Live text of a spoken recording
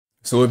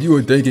So if you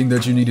were thinking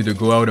that you needed to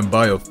go out and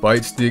buy a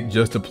fight stick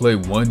just to play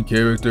one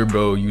character,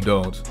 bro, you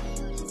don't.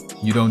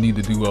 You don't need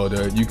to do all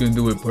that. You can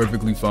do it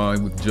perfectly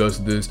fine with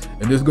just this.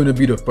 And this is going to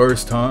be the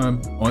first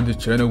time on this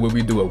channel where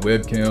we do a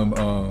webcam.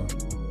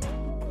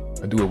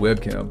 I do a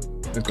webcam.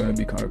 It's going to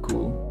be kind of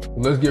cool.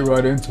 Let's get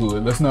right into it.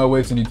 Let's not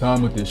waste any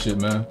time with this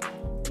shit, man.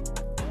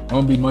 I'm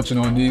going to be munching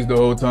on these the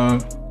whole time.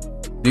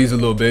 These are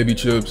little baby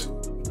chips.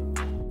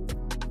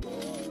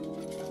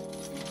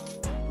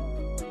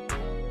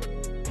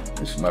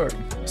 It's smart.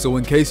 So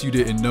in case you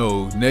didn't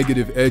know,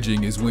 negative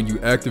edging is when you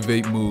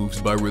activate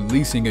moves by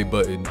releasing a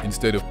button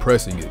instead of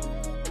pressing it.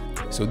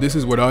 So this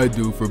is what I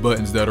do for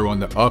buttons that are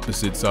on the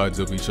opposite sides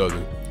of each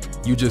other.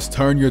 You just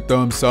turn your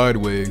thumb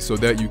sideways so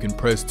that you can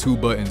press two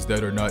buttons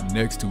that are not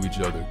next to each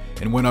other.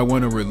 And when I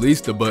want to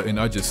release the button,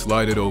 I just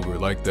slide it over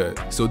like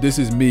that. So this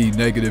is me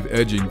negative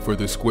edging for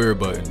the square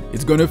button.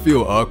 It's gonna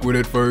feel awkward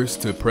at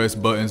first to press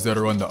buttons that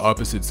are on the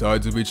opposite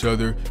sides of each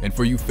other. And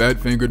for you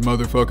fat-fingered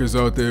motherfuckers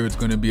out there, it's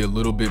gonna be a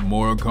little bit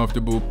more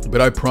uncomfortable.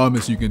 But I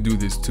promise you can do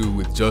this too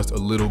with just a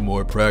little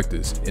more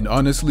practice. And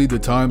honestly, the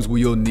times where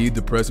you'll need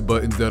to press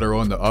buttons that are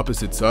on the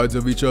opposite sides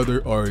of each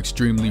other are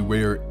extremely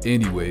rare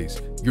anyways.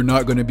 You're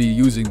not going to be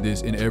using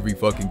this in every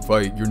fucking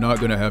fight. You're not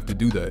going to have to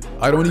do that.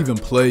 I don't even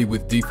play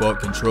with default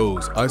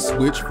controls. I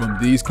switch from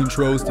these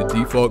controls to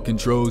default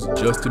controls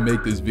just to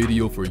make this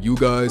video for you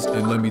guys,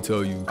 and let me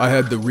tell you, I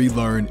had to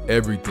relearn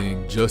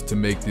everything just to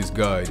make this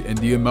guide, and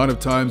the amount of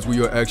times where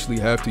you'll actually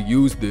have to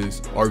use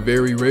this are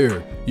very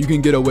rare. You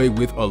can get away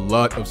with a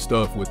lot of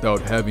stuff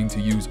without having to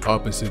use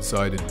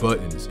opposite-sided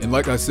buttons. And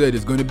like I said,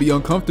 it's going to be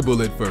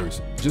uncomfortable at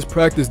first. Just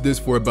practice this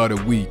for about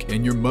a week,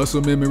 and your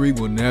muscle memory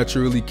will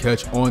naturally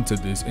catch on to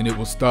this, and it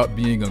will stop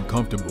being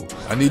uncomfortable.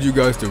 I need you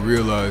guys to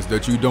realize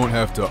that you don't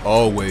have to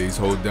always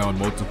hold down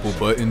multiple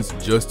buttons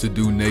just to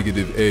do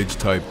negative edge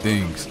type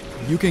things.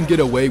 You can get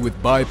away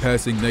with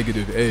bypassing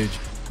negative edge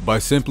by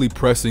simply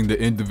pressing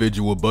the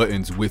individual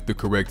buttons with the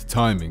correct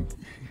timing.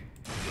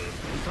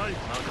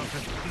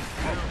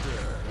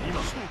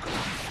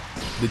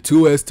 The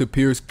 2S to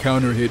pierce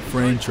counter hit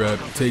frame trap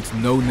takes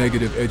no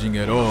negative edging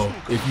at all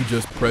if you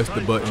just press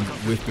the buttons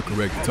with the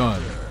correct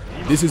time.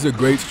 This is a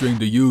great string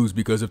to use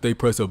because if they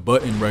press a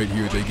button right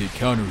here, they get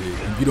counter hit,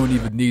 and you don't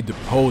even need to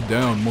hold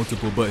down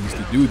multiple buttons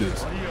to do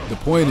this. The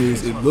point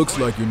is, it looks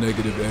like you're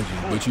negative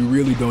edging, but you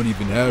really don't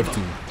even have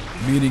to.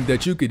 Meaning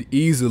that you could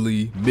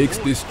easily mix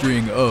this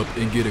string up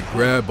and get a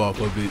grab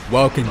off of it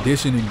while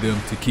conditioning them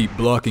to keep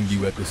blocking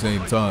you at the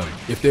same time.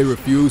 If they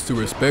refuse to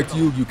respect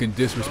you, you can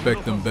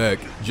disrespect them back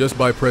just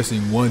by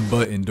pressing one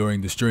button during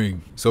the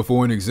string. So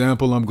for an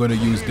example, I'm going to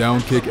use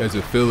down kick as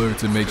a filler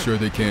to make sure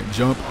they can't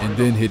jump, and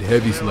then hit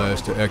heavy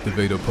slash to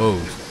activate a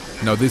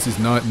pose. Now this is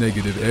not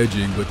negative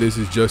edging, but this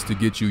is just to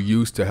get you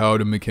used to how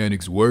the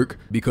mechanics work,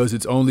 because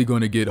it's only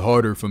going to get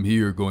harder from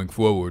here going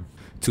forward.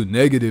 To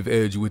negative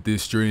edge with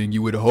this string,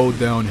 you would hold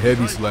down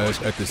heavy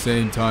slash at the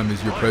same time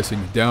as you're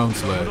pressing down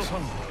slash.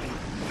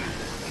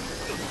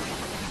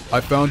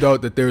 I found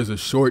out that there's a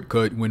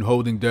shortcut when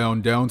holding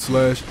down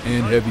slash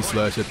and heavy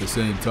slash at the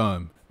same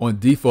time. On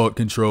default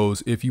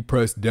controls, if you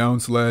press down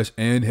slash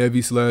and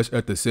heavy slash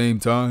at the same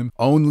time,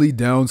 only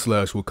down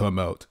slash will come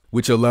out,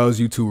 which allows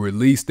you to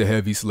release the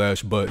heavy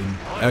slash button,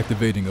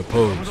 activating a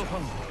pose.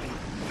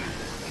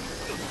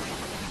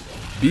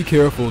 Be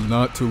careful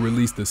not to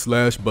release the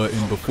slash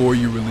button before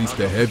you release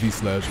the heavy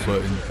slash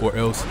button, or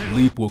else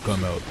leap will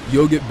come out.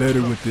 You'll get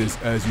better with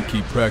this as you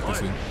keep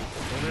practicing.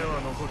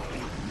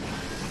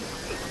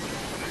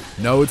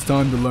 Now it's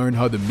time to learn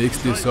how to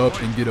mix this up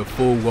and get a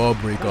full wall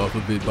break off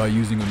of it by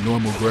using a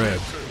normal grab.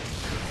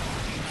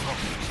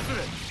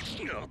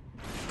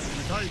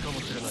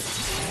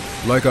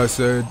 Like I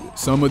said,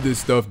 some of this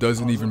stuff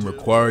doesn't even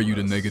require you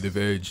to negative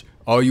edge.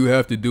 All you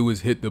have to do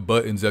is hit the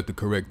buttons at the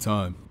correct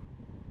time.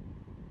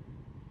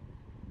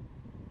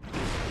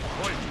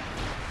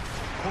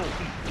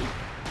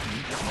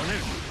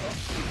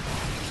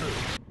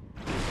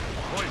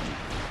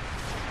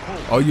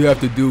 All you have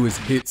to do is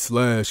hit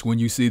slash when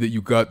you see that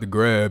you got the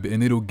grab,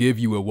 and it'll give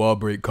you a wall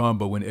break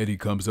combo when Eddie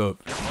comes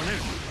up.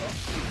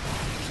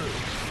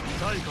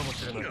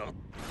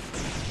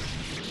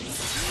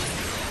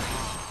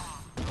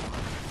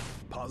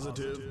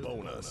 Positive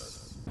bonus.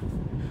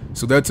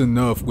 So that's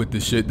enough with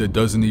the shit that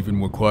doesn't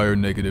even require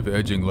negative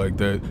edging like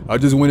that. I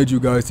just wanted you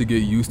guys to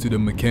get used to the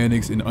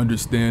mechanics and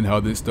understand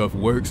how this stuff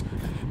works,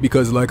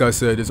 because like I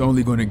said, it's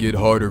only going to get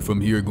harder from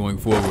here going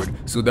forward.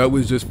 So that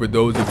was just for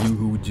those of you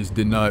who just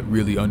did not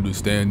really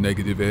understand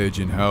negative edge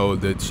and how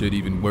that shit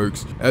even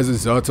works. As a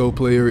Zato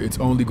player, it's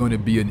only going to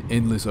be an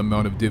endless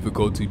amount of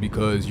difficulty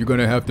because you're going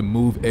to have to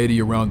move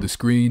Eddie around the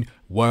screen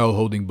while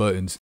holding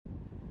buttons.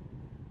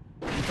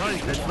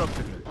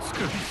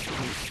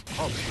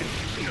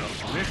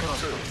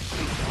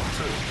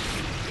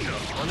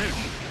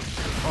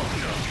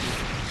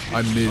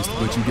 I missed,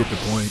 but you get the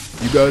point.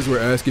 You guys were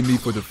asking me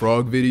for the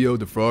frog video,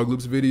 the frog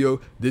loops video.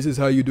 This is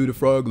how you do the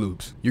frog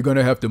loops. You're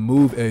gonna have to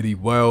move Eddie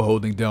while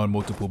holding down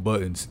multiple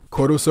buttons.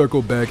 Quarter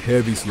circle back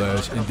heavy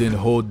slash and then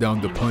hold down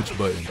the punch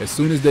button. As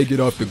soon as they get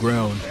off the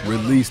ground,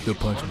 release the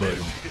punch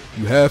button.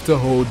 You have to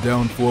hold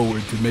down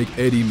forward to make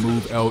Eddie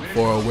move out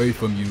far away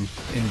from you,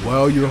 and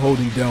while you're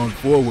holding down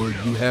forward,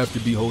 you have to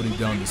be holding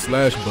down the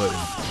slash button.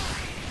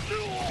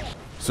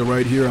 So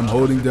right here, I'm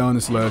holding down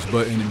the slash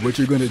button, and what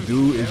you're gonna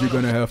do is you're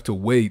gonna have to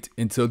wait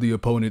until the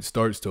opponent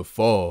starts to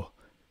fall.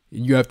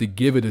 And you have to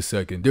give it a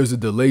second. There's a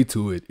delay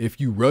to it. If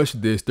you rush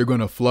this, they're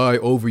gonna fly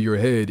over your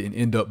head and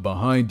end up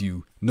behind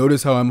you.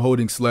 Notice how I'm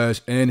holding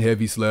slash and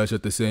heavy slash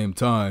at the same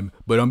time,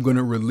 but I'm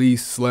gonna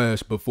release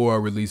slash before I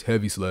release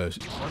heavy slash.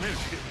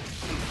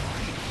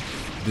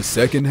 The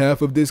second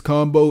half of this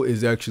combo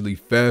is actually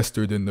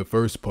faster than the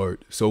first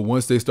part. So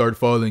once they start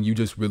falling, you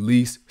just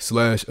release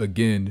slash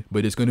again,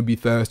 but it's going to be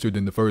faster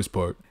than the first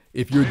part.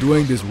 If you're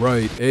doing this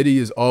right, Eddie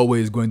is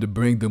always going to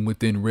bring them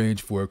within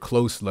range for a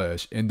close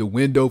slash, and the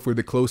window for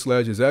the close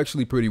slash is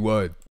actually pretty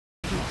wide.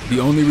 The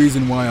only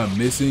reason why I'm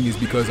missing is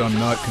because I'm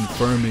not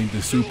confirming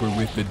the super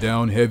with the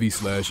down heavy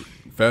slash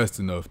fast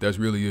enough. That's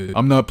really it.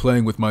 I'm not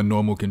playing with my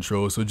normal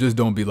control, so just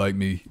don't be like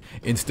me.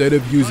 Instead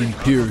of using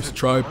Pierce,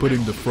 try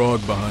putting the frog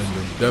behind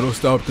them. That'll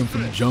stop them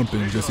from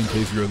jumping just in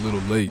case you're a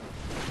little late.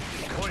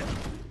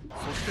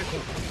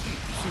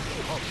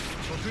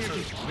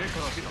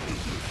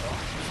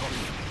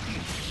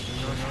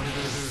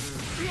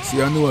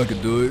 See, I knew I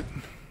could do it.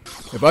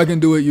 If I can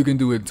do it, you can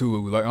do it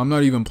too. Like, I'm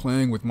not even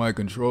playing with my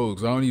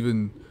controls.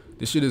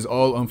 This shit is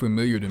all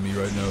unfamiliar to me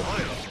right now.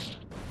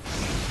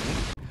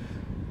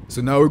 So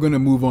now we're gonna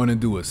move on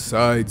and do a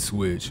side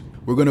switch.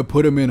 We're gonna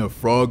put him in a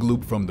frog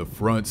loop from the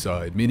front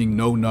side, meaning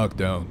no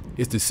knockdown.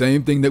 It's the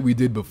same thing that we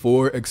did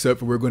before,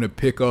 except for we're gonna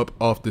pick up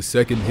off the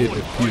second hit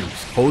of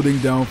Pierce, holding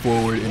down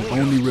forward and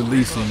only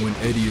releasing when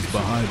Eddie is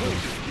behind him.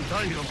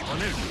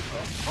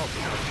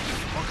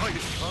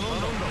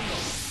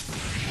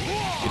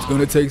 It's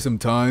gonna take some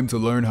time to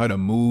learn how to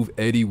move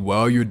Eddie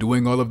while you're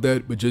doing all of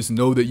that, but just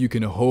know that you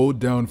can hold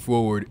down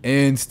forward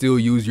and still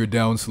use your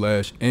down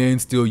slash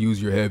and still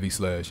use your heavy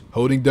slash.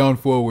 Holding down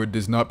forward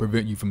does not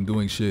prevent you from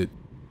doing shit.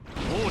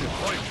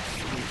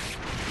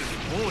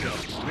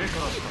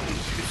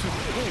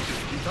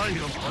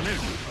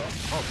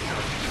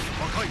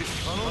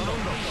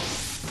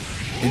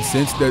 And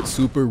since that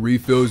super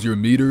refills your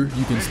meter,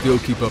 you can still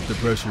keep up the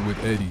pressure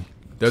with Eddie.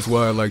 That's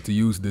why I like to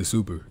use this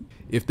super.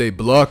 If they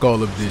block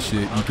all of this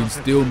shit, you can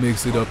still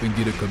mix it up and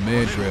get a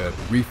command grab,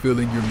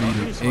 refilling your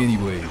meter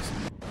anyways.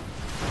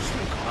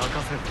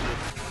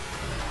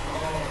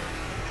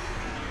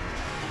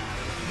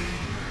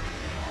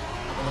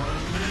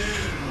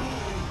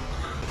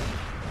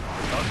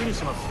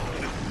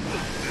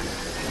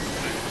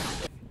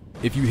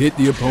 If you hit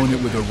the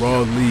opponent with a raw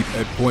leap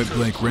at point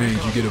blank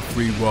range, you get a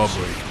free wall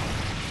break.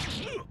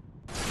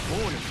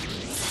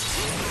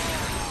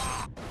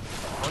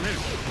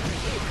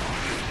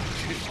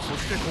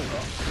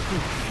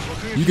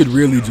 You could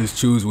really just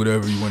choose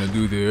whatever you want to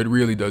do there. It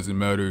really doesn't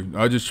matter.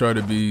 I just try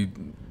to be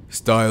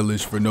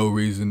stylish for no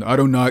reason. I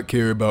do not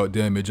care about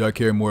damage. I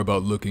care more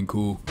about looking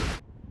cool.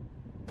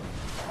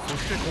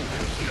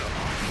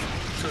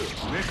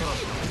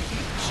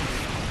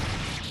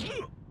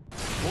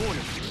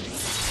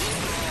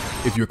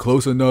 If you're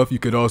close enough, you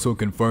could also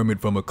confirm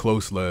it from a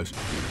close slash.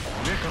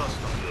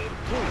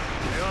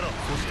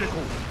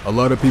 A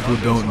lot of people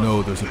don't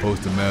know they're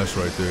supposed to mash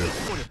right there.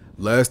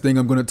 Last thing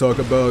I'm going to talk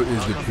about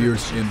is the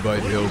Pierce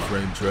invite hell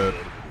frame trap.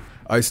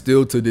 I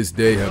still to this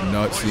day have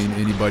not seen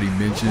anybody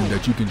mention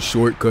that you can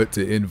shortcut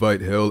to invite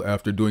hell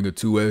after doing a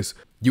 2S.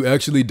 You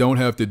actually don't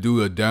have to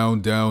do a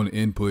down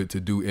input to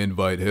do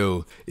invite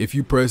hell. If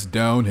you press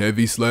down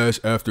heavy slash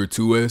after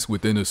 2S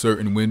within a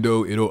certain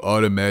window, it'll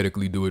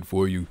automatically do it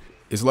for you.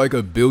 It's like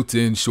a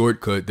built-in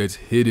shortcut that's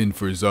hidden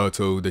for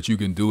Zato that you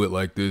can do it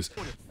like this.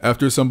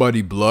 After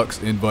somebody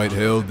blocks invite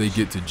hell, they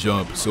get to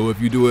jump. So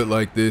if you do it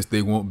like this,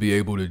 they won't be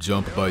able to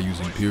jump by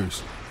using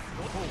Pierce.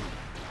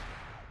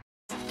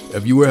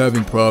 If you were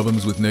having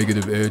problems with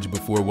negative edge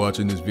before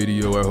watching this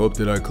video, I hope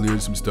that I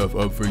cleared some stuff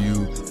up for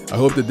you. I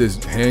hope that this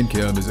hand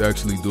cam is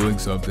actually doing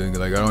something.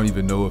 Like, I don't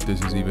even know if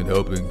this is even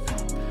helping.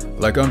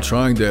 Like, I'm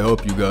trying to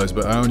help you guys,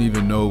 but I don't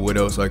even know what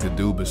else I could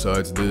do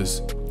besides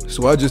this.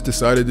 So I just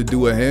decided to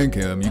do a hand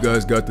cam. You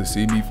guys got to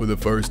see me for the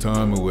first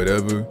time or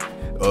whatever.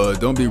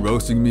 Don't be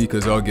roasting me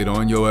because I'll get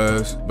on your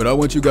ass. But I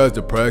want you guys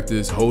to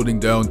practice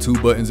holding down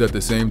 2 buttons at the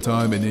same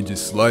time and then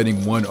just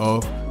sliding one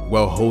off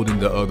while holding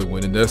the other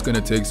one. And that's gonna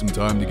take some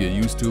time to get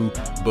used to.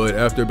 But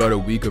after about a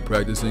week of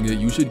practicing it,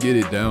 you should get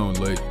it down.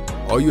 Like,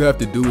 all you have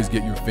to do is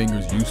get your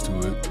fingers used to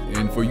it.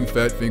 And for you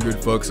fat fingered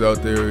fucks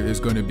out there, it's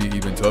gonna be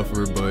even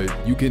tougher, but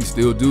you can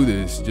still do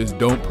this. Just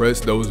don't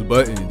press those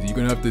buttons. You're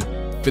gonna have to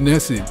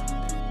finesse it.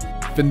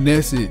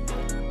 Finesse it.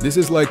 This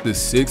is like the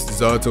 6th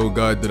Zato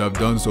guide that I've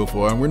done so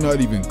far, and we're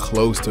not even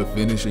close to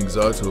finishing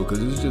Zato because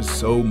there's just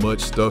so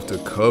much stuff to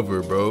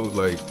cover, bro.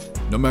 Like,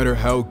 no matter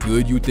how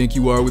good you think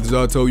you are with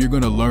Zato, you're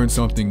gonna learn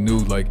something new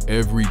like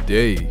every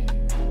day.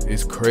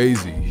 it's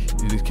crazy.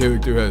 This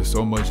character has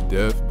so much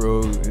depth,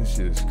 bro. It's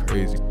just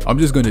crazy. I'm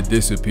just gonna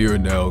disappear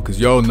now because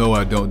y'all know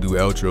I don't do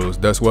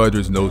outros. That's why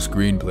there's no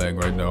screen playing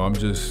right now. I'm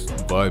just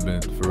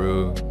vibing, for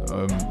real.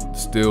 I'm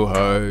still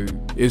high.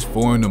 It's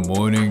 4 in the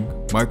morning.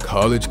 My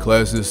college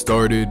classes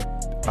started.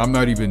 I'm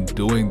not even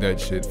doing that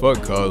shit.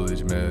 Fuck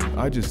college, man.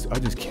 I just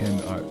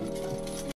cannot.